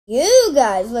You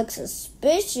guys look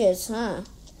suspicious, huh?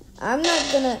 I'm not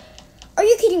gonna... Are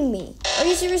you kidding me? Are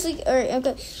you seriously... Alright,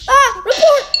 okay. Ah!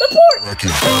 Report!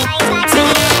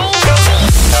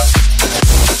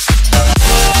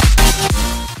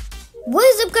 What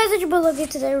is up, guys? It's your boy Loki.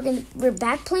 Today we're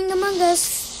back playing Among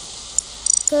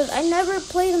Us. Because I never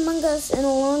played Among Us in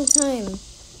a long time.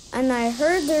 And I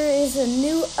heard there is a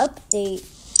new update,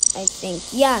 I think.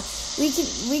 Yeah, we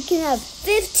can have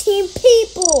 15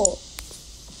 people.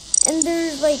 And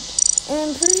there's like, and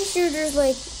I'm pretty sure there's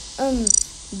like,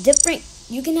 different,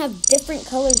 you can have different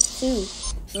colors too.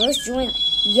 So let's join.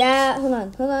 Yeah, hold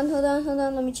on,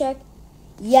 let me check.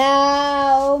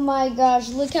 Yeah, oh my gosh,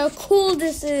 look how cool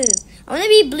this is. I want to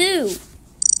be blue.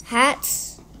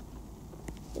 Hats.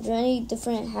 Is there any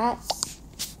different hats?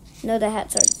 No, the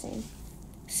hats are the same.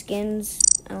 Skins,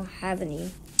 I don't have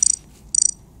any.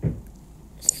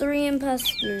 3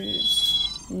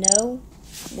 imposters. No.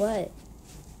 What?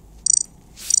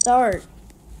 Start.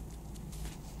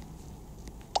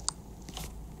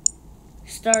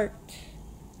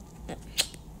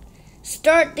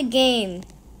 Start the game.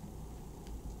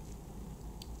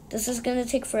 This is gonna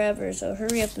take forever, so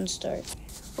hurry up and start.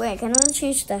 Wait, I can only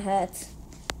change the hat.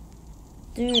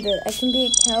 Dude, I can be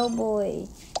a cowboy.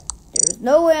 There's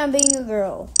no way I'm being a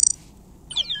girl.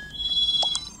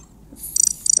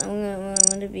 I'm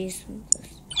gonna be some.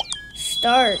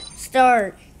 Start.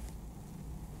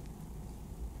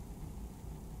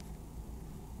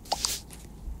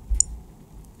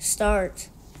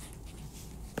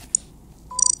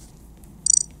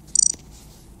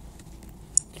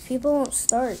 People won't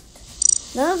start.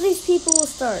 None of these people will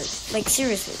start. Like,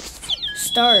 seriously.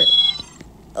 Start.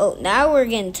 Oh, now we're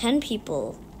getting 10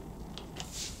 people.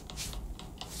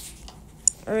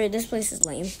 Alright, this place is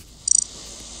lame.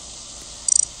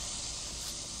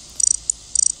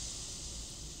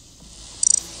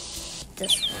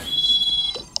 This one.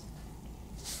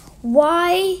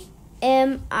 Why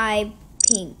am I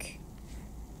pink?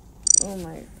 Oh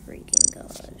my freaking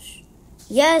gosh.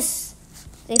 Yes!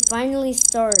 They finally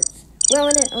start. Well, I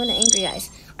want an angry eyes.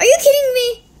 Are you kidding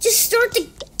me? Just start the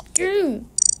game.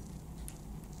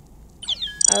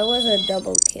 I was a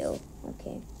double kill.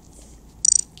 Okay.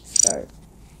 Start.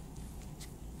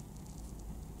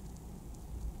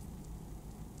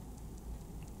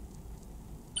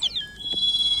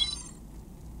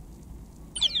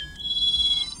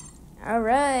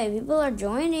 Alright, people are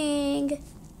joining.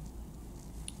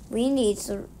 We need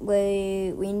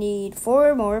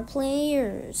 4 more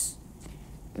players.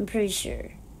 I'm pretty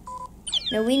sure.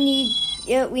 No, we need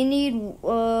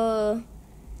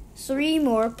 3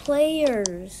 more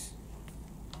players.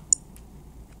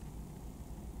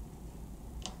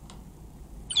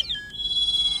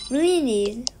 We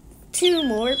need 2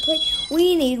 more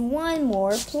we need 1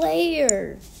 more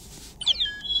player.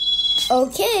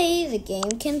 Okay, the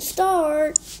game can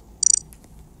start.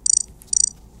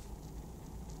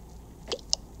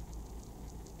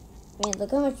 Man,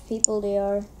 look how much people there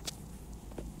are.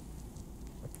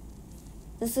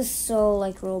 This is so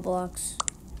like Roblox.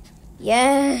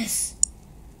 Yes!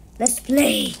 Let's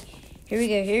play. Here we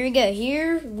go.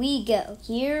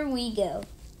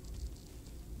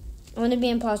 I want to be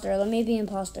imposter. Let me be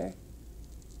imposter.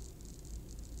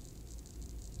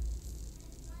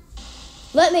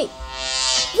 Let me.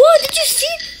 What? Did you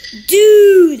see?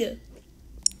 Dude!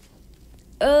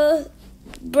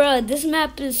 Bruh, this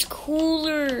map is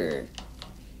cooler.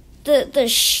 The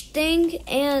thing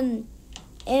and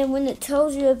when it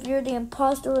tells you if you're the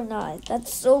imposter or not.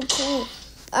 That's so cool.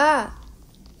 Ah,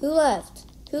 who left?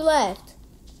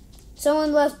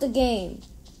 Someone left the game.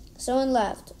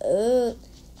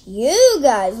 You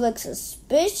guys look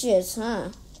suspicious,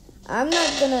 huh? I'm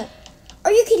not gonna.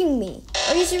 Are you kidding me?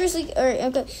 Are you seriously? Alright,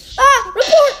 okay. Ah,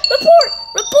 report!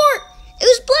 It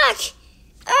was black.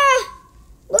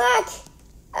 Black.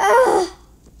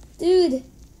 Dude,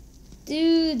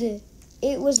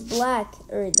 it was black.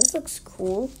 Alright, this looks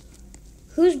cool.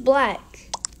 Who's black?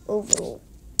 Ovital.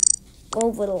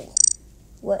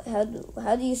 What? How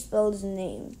do you spell his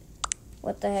name?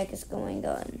 What the heck is going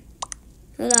on?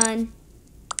 Hold on.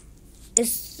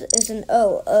 It's an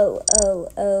O.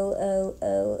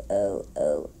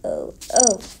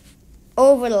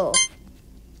 Ovital.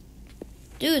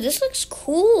 Dude, this looks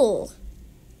cool.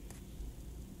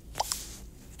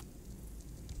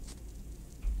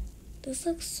 This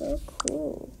looks so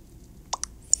cool.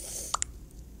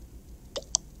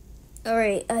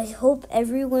 Alright, I hope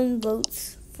everyone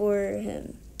votes for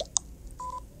him.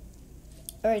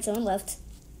 Alright, someone left.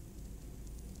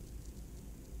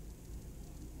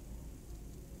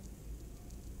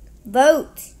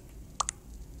 Vote.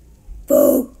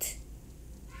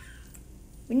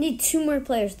 We need 2 more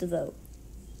players to vote.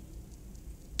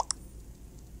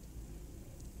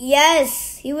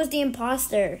 Yes, he was the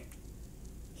imposter.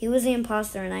 He was the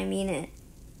imposter, and I mean it.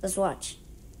 Let's watch.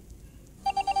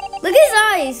 Look at his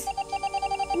eyes.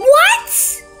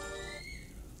 What?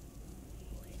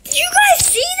 Did you guys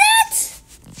see that?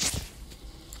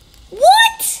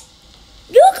 What?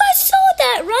 You guys saw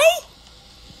that, right?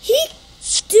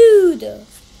 Dude.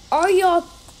 Are y'all,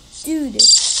 dude?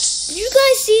 Did you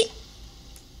guys see?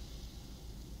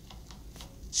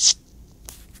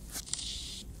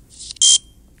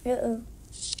 Uh-oh.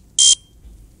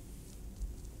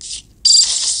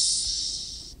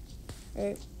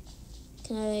 Or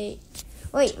can I?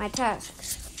 Wait, my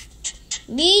tasks.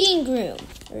 Meeting room.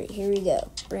 All right, here we go.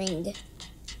 Bring.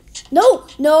 No,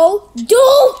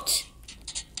 don't!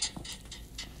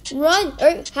 Run!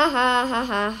 Ha ha ha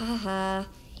ha ha ha.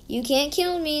 You can't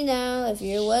kill me now if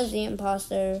you was the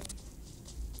imposter.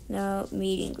 Now,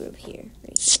 meeting group here.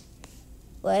 Right here.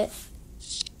 What?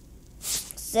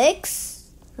 6?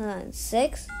 Hold on.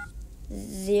 6,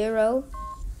 0,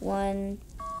 1,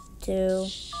 2,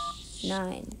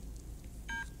 9.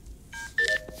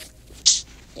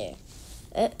 There.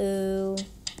 Uh-oh.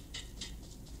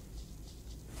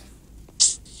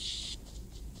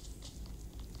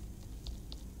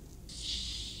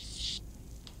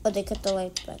 Oh, they cut the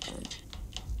lights back on.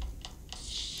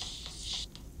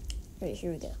 Alright,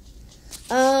 here we go.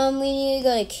 We need to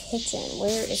go to kitchen.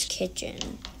 Where is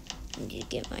kitchen? I need to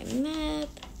get my map.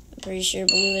 I'm pretty sure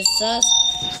blue is sus.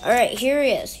 Alright, here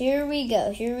he is. Here we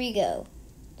go.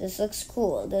 This looks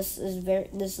cool. This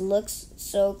looks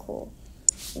so cool.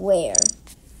 Where?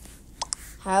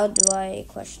 How do I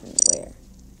question where?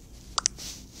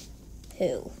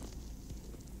 Who?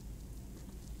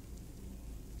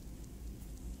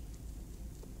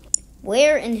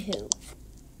 Where and who?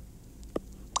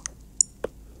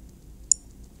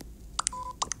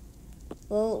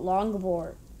 Oh,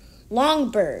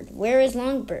 Longbird. Where is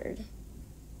Longbird?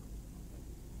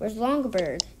 Where's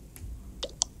Longbird?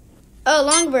 Oh,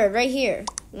 Longbird, right here.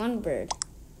 Longbird.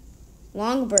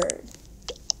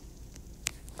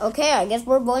 Okay, I guess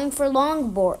we're going for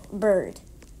Longbird.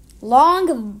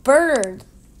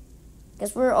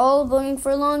 Guess we're all voting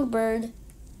for Longbird.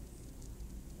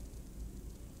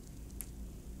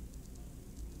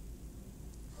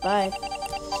 Bye.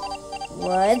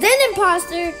 What? An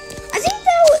imposter? I think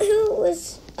that who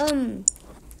was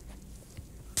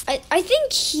I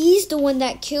think he's the one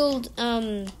that killed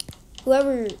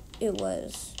whoever it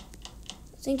was.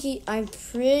 I'm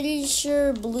pretty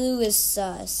sure blue is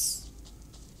sus.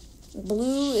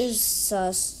 Blue is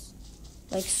sus.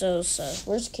 Like so sus.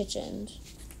 Where's kitchens?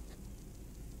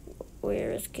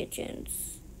 Where is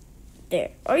kitchens?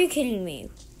 There. Are you kidding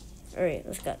me? Alright,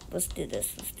 let's do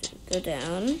this. Go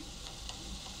down.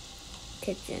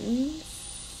 Kitchens.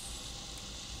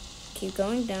 Keep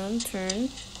going down, turn.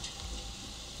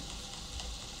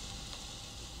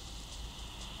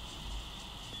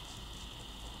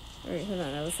 Alright, hold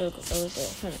on, I was there. Hold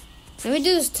on. Let me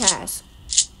do this task.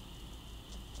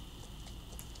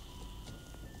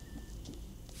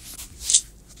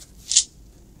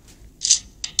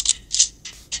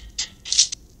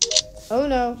 Oh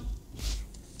no.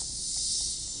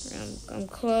 I'm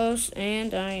close,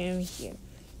 and I am here.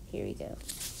 Here we go.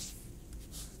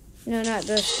 No, not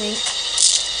this thing.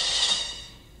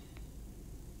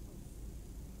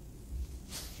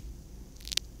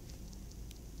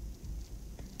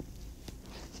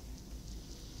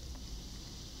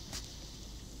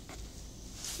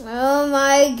 Oh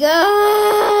my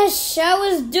gosh! I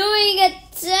was doing a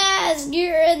task.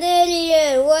 You're an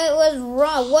idiot. What was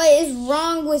wrong? What is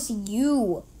wrong with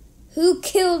you? One of them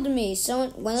killed me.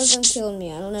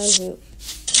 I don't know who.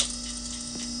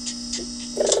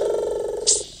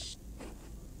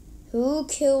 Who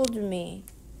killed me?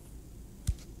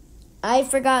 I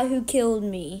forgot who killed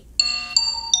me.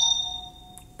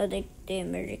 Oh, the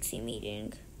emergency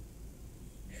meeting.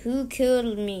 Who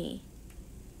killed me?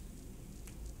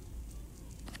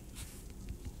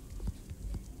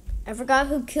 I forgot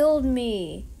who killed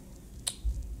me.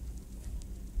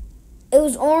 It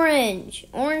was Orange.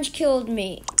 Orange killed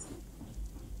me.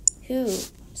 Who?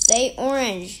 Say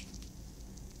Orange.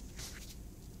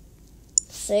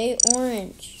 Say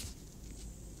Orange.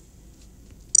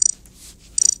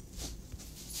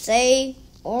 Say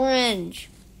Orange.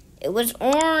 It was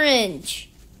Orange.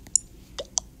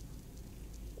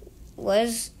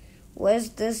 Was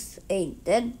this a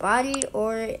dead body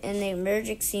or an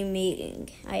emergency meeting?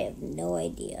 I have no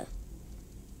idea.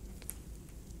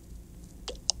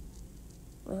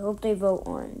 I hope they vote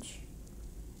Orange.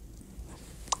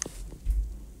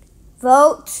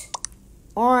 Vote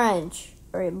Orange.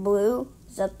 Alright, blue,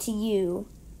 it's up to you.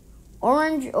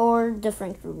 Orange or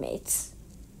different roommates?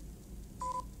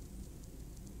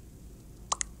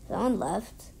 Someone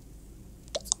left.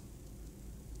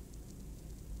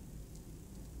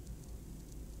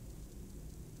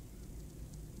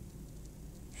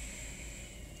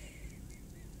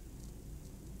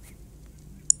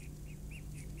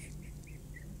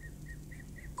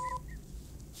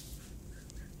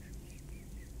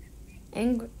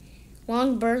 And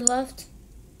long bird left.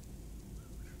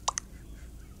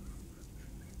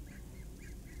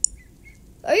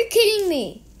 Are you kidding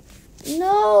me?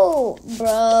 No,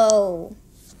 bro.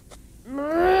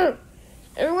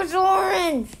 It was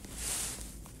orange.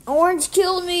 Orange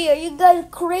killed me. Are you guys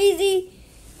crazy?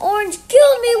 Orange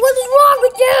killed me. What is wrong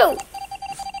with you?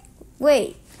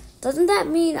 Wait, doesn't that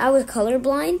mean I was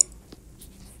colorblind?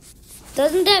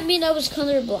 Doesn't that mean I was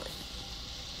colorblind?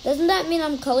 Doesn't that mean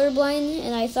I'm colorblind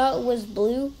and I thought it was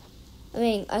blue? I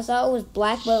mean, I thought it was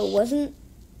black, but it wasn't?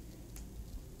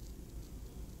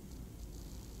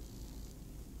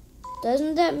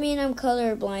 Doesn't that mean I'm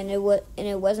colorblind and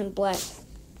it wasn't black?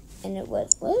 And it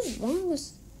was... What is wrong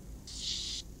with...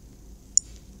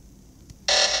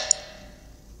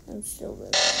 I'm still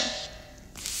living.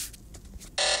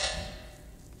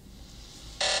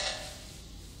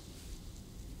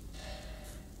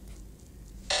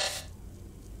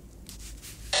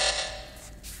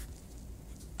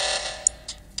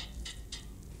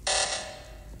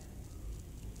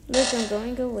 Look, I'm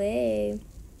going away.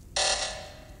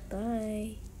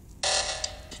 Bye.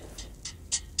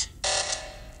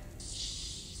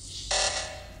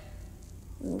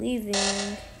 I'm leaving.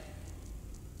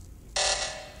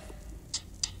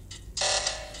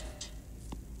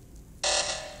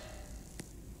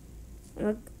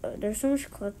 Look, there's so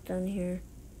much clouds down here.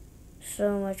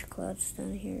 So much clouds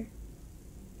down here.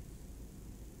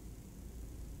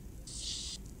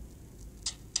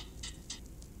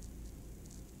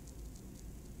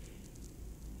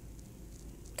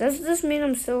 Does this mean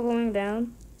I'm still going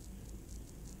down?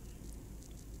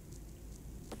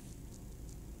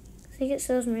 I think it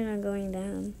still means I'm going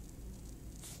down.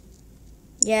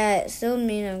 Yeah, it still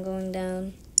means I'm going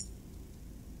down.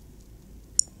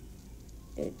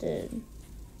 It did.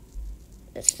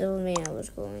 It still means I was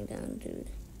going down,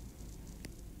 dude.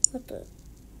 What the?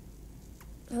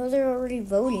 Oh, they're already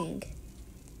voting.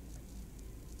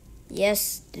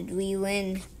 Yes, did we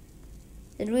win?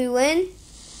 Did we win?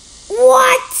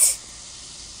 What?